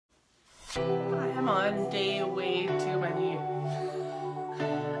I am on day way too many.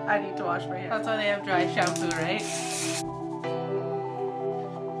 I need to wash my hair. That's why they have dry shampoo, right?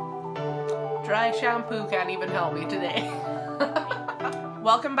 Dry shampoo can't even help me today.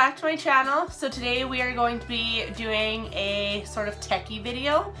 Welcome back to my channel. So today we are going to be doing a sort of techie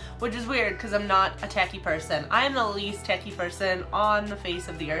video, which is weird because I'm not a techie person. I am the least techie person on the face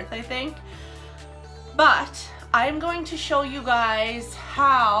of the earth, I think. But I'm going to show you guys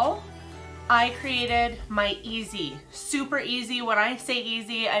how I created my easy, super easy. When I say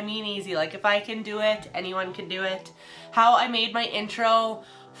easy, I mean easy. Like if I can do it, anyone can do it. How I made my intro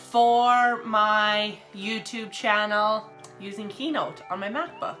for my YouTube channel using Keynote on my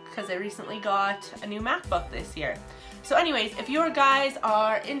MacBook, because I recently got a new MacBook this year. So anyways, if you guys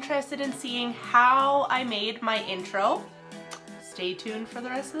are interested in seeing how I made my intro, stay tuned for the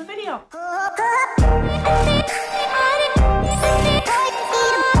rest of the video.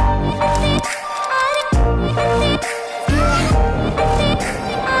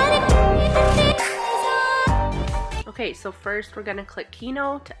 Okay, so first we're gonna click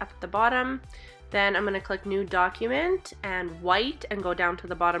Keynote up at the bottom. Then I'm gonna click New Document and White and go down to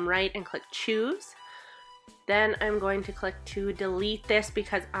the bottom right and click Choose. Then I'm going to click to delete this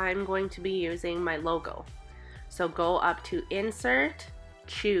because I'm going to be using my logo. So go up to Insert,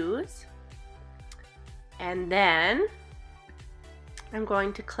 Choose, and then I'm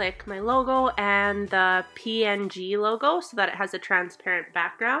going to click my logo and the PNG logo so that it has a transparent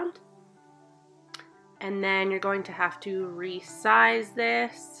background. And then you're going to have to resize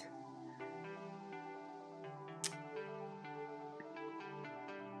this.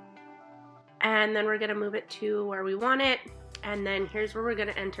 And then we're gonna move it to where we want it. And then here's where we're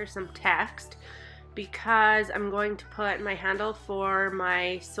gonna enter some text, because I'm going to put my handle for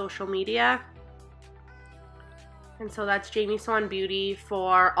my social media. And so that's Jamie Swan Beauty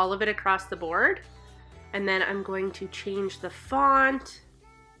for all of it across the board. And then I'm going to change the font,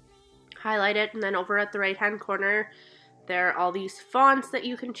 highlight it, and then over at the right hand corner there are all these fonts that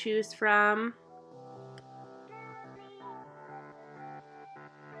you can choose from.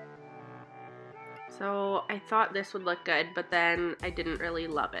 So I thought this would look good, but then I didn't really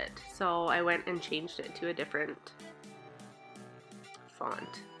love it, so I went and changed it to a different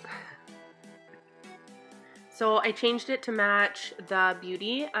font. So I changed it to match the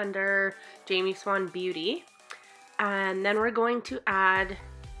beauty under Jamie Swan Beauty, and then we're going to add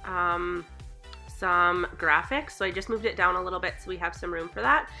some graphics. So I just moved it down a little bit so we have some room for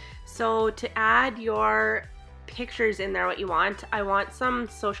that. So to add your pictures in there, what you want, I want some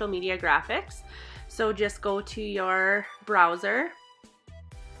social media graphics. So just go to your browser.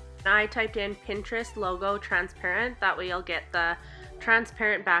 I typed in Pinterest logo transparent. That way you'll get the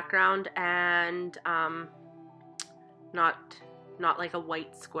transparent background and not like a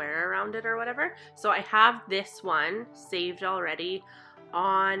white square around it or whatever. So I have this one saved already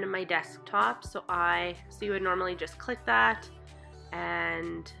on my desktop. So you would normally just click that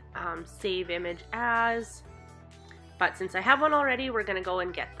and save image as. But since I have one already, we're gonna go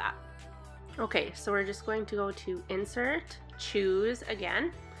and get that. Okay, so we're just going to go to Insert, Choose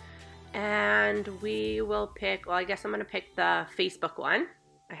again, and we will pick, well, I guess I'm going to pick the Facebook one.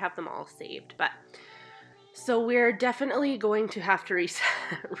 I have them all saved, but so we're definitely going to have to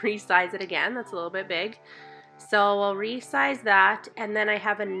resize it again. That's a little bit big. So we'll resize that, and then I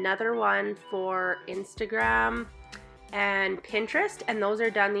have another one for Instagram and Pinterest, and those are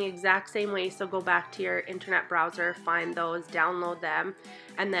done the exact same way. So go back to your internet browser, find those, download them,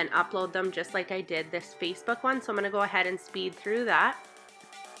 and then upload them just like I did this Facebook one. So I'm going to go ahead and speed through that.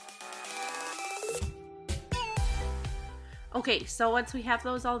 Okay, so once we have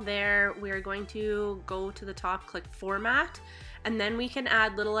those all there, we're going to go to the top, click Format, and then we can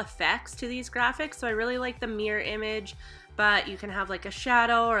add little effects to these graphics. So I really like the mirror image, but you can have like a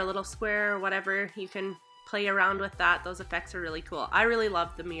shadow or a little square or whatever. You can play around with that. Those effects are really cool. I really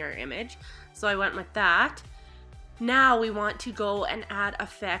love the mirror image, so I went with that. Now we want to go and add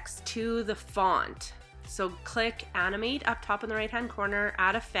effects to the font. So click Animate up top in the right hand corner,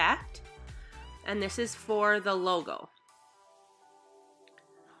 Add Effect, and this is for the logo.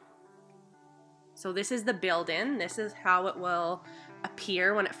 So this is the build-in. This is how it will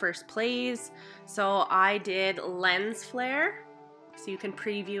appear when it first plays. So I did lens flare. So you can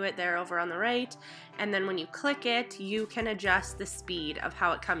preview it there over on the right, and then when you click it, you can adjust the speed of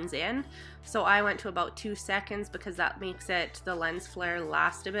how it comes in. So I went to about 2 seconds because that makes it, the lens flare,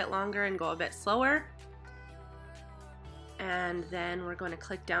 last a bit longer and go a bit slower. And then we're going to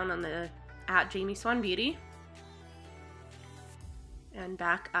click down on the @Jamie Swan Beauty and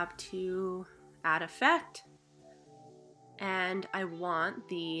back up to Add Effect, and I want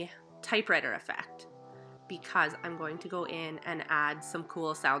the typewriter effect, because I'm going to go in and add some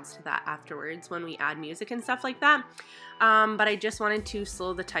cool sounds to that afterwards when we add music and stuff like that. But I just wanted to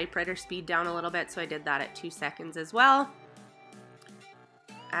slow the typewriter speed down a little bit, so I did that at 2 seconds as well.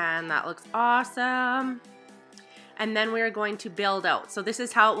 And that looks awesome. And then we're going to build out. So this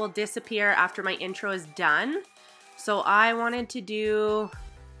is how it will disappear after my intro is done. So I wanted to do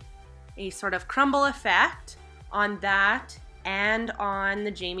a sort of crumble effect on that and on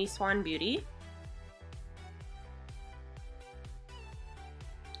the Jamie Swan Beauty.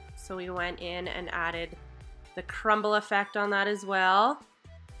 So we went in and added the crumble effect on that as well.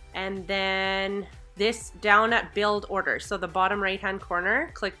 And then this down at build order. So the bottom right hand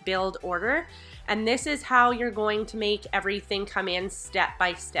corner, click build order. And this is how you're going to make everything come in step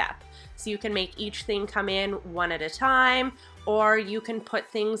by step. So you can make each thing come in one at a time, or you can put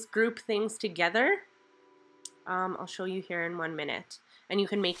things, group things together. I'll show you here in 1 minute. And you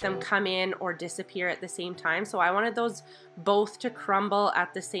can make them come in or disappear at the same time. So I wanted those both to crumble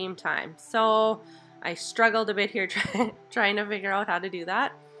at the same time. So I struggled a bit here trying to figure out how to do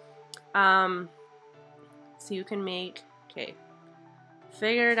that. So you can make, okay,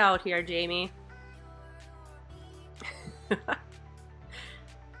 figure it out here, Jamie.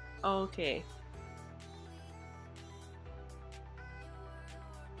 Okay.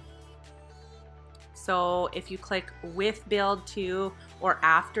 So if you click with build to or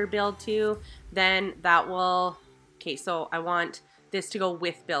after build to, then that will, okay, so I want this to go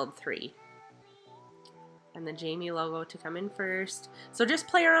with build 3. And the Jamie logo to come in first. So just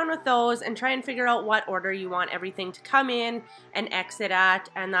play around with those and try and figure out what order you want everything to come in and exit at,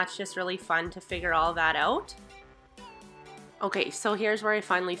 and that's just really fun to figure all that out. Okay, so here's where I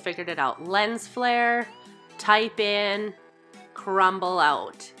finally figured it out. Lens flare, type in, crumble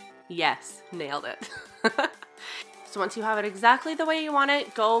out. Yes, nailed it. So once you have it exactly the way you want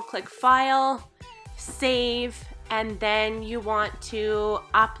it, go click File, Save, and then you want to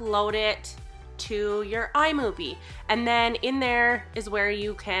upload it to your iMovie. And then in there is where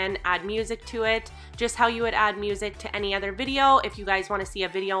you can add music to it, just how you would add music to any other video. If you guys want to see a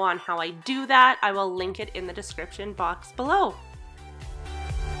video on how I do that, I will link it in the description box below.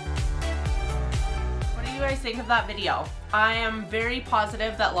 What do you guys think of that video? I am very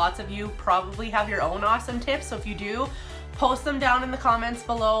positive that lots of you probably have your own awesome tips, so if you do, post them down in the comments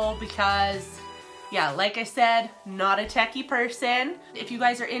below, because yeah, like I said, not a techie person. If you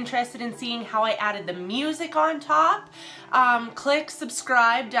guys are interested in seeing how I added the music on top, click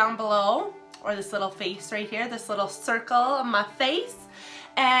subscribe down below, or this little face right here, this little circle on my face.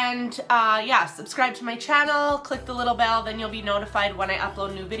 And yeah, subscribe to my channel, click the little bell, then you'll be notified when I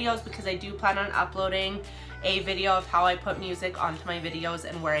upload new videos, because I do plan on uploading a video of how I put music onto my videos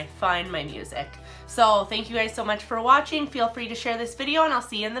and where I find my music. So thank you guys so much for watching. Feel free to share this video, and I'll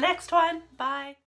see you in the next one. Bye.